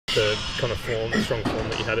the kind of form, the strong form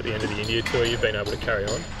that you had at the end of the India tour, you've been able to carry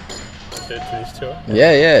on to this tour?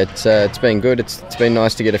 Yeah, it's been good. It's been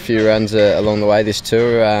nice to get a few runs along the way this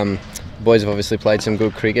tour. The boys have obviously played some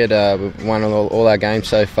good cricket. We've won all our games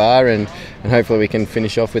so far, and hopefully we can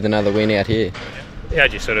finish off with another win out here. How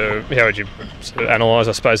would you sort of analyse,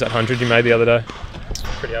 I suppose, that 100 you made the other day?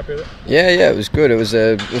 Pretty happy with it? Yeah, it was good. It was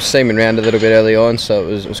seaming round a little bit early on, so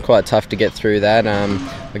it was quite tough to get through that.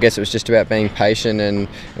 I guess it was just about being patient and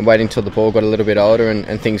waiting until the ball got a little bit older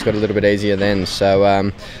and things got a little bit easier then.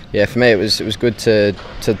 So yeah, for me it was good to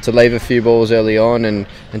leave a few balls early on and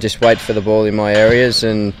just wait for the ball in my areas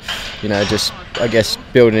and just I guess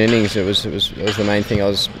build an innings. It was the main thing I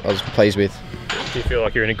was pleased with. Do you feel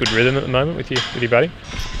like you're in a good rhythm at the moment with your batting?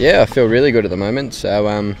 Yeah, I feel really good at the moment.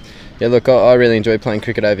 So yeah, look, I really enjoy playing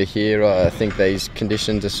cricket over here. I think these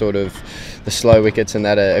conditions are sort of the slow wickets and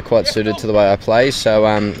that are quite suited to the way I play. So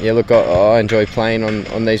yeah, look, I enjoy playing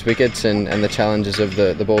on these wickets and the challenges of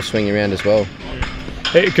the ball swinging around as well.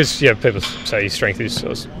 Because people say your strength is,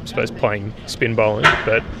 I suppose, playing spin bowling,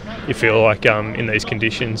 but you feel like in these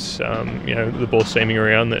conditions, the ball seaming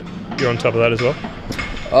around, that you're on top of that as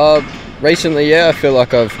well? Recently, yeah, I feel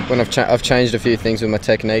like I've changed a few things with my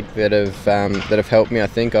technique that have helped me. I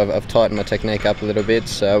think I've tightened my technique up a little bit,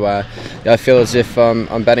 so yeah, I feel as if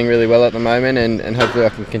I'm batting really well at the moment, and hopefully I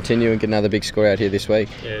can continue and get another big score out here this week.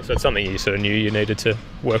 Yeah, so it's something you sort of knew you needed to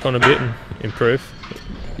work on a bit and improve.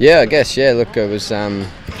 Yeah, I guess. Yeah, look, it was.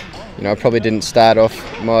 I probably didn't start off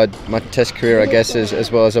my Test career, I guess,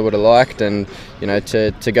 as well as I would have liked, and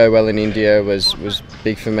to go well in India was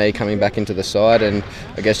big for me coming back into the side, and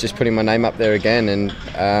I guess just putting my name up there again. And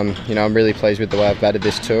I'm really pleased with the way I've batted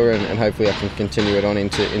this tour, and hopefully I can continue it on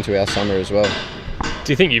into our summer as well.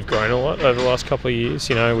 Do you think you've grown a lot over the last couple of years?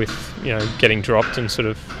 With getting dropped and sort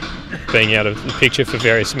of being out of the picture for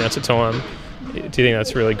various amounts of time. Do you think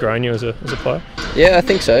that's really grown you as a player? Yeah, I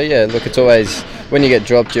think so. Yeah, look, it's always, when you get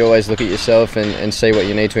dropped, you always look at yourself and see what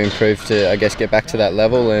you need to improve to, I guess, get back to that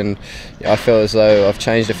level. And I feel as though I've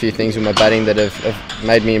changed a few things with my batting that have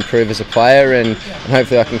made me improve as a player, and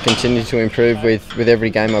hopefully I can continue to improve with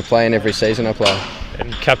every game I play and every season I play.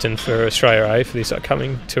 And captain for Australia A for this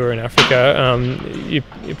upcoming tour in Africa,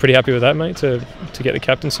 you're pretty happy with that, mate, to get the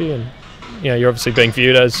captaincy, and you're obviously being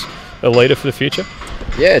viewed as a leader for the future.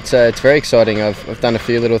 Yeah, it's very exciting. I've done a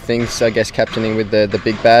few little things, I guess, captaining with the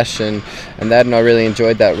Big Bash and I really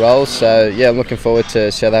enjoyed that role. So yeah, I'm looking forward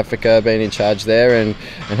to South Africa, being in charge there, and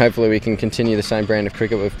hopefully we can continue the same brand of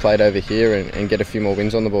cricket we've played over here and get a few more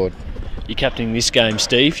wins on the board. You're captaining this game,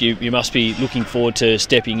 Steve. You must be looking forward to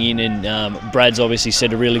stepping in, and Brad's obviously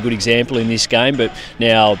set a really good example in this game, but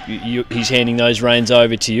now he's handing those reins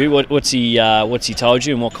over to you. What's he told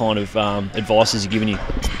you, and what kind of advice has he given you?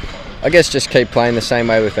 I guess just keep playing the same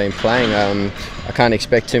way we've been playing. I can't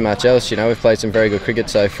expect too much else. We've played some very good cricket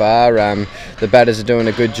so far. The batters are doing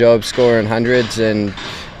a good job scoring hundreds, and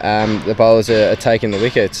the bowlers are taking the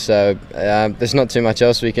wickets. So there's not too much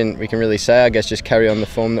else we can really say. I guess just carry on the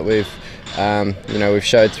form that we've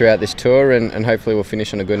showed throughout this tour, and hopefully we'll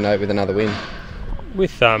finish on a good note with another win.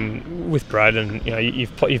 With Brad, and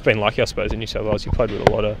you've been lucky, I suppose, in New South Wales. You've played with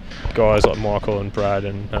a lot of guys like Michael and Brad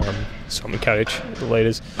and Simon Kadich, the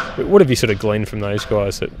leaders. But what have you sort of gleaned from those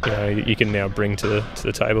guys that you can now bring to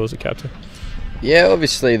the table as a captain? Yeah,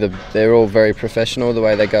 obviously they're all very professional the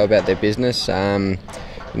way they go about their business.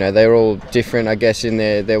 They're all different, I guess, in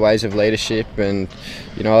their ways of leadership, and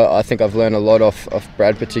I think I've learned a lot off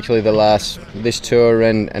Brad, particularly this tour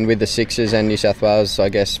and with the Sixers and New South Wales, I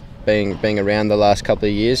guess, being around the last couple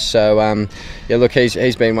of years. So yeah, look,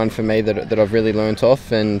 he's been one for me that I've really learnt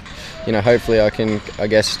off, and hopefully I can, I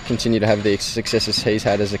guess, continue to have the successes he's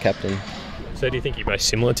had as a captain. So do you think you're most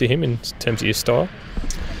similar to him in terms of your style?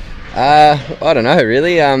 I don't know,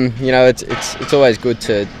 really. It's always good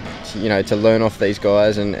to learn off these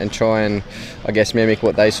guys and try and, I guess, mimic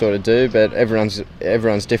what they sort of do, but everyone's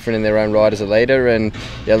different in their own right as a leader, and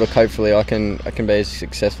yeah, look, hopefully I can be as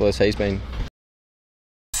successful as he's been.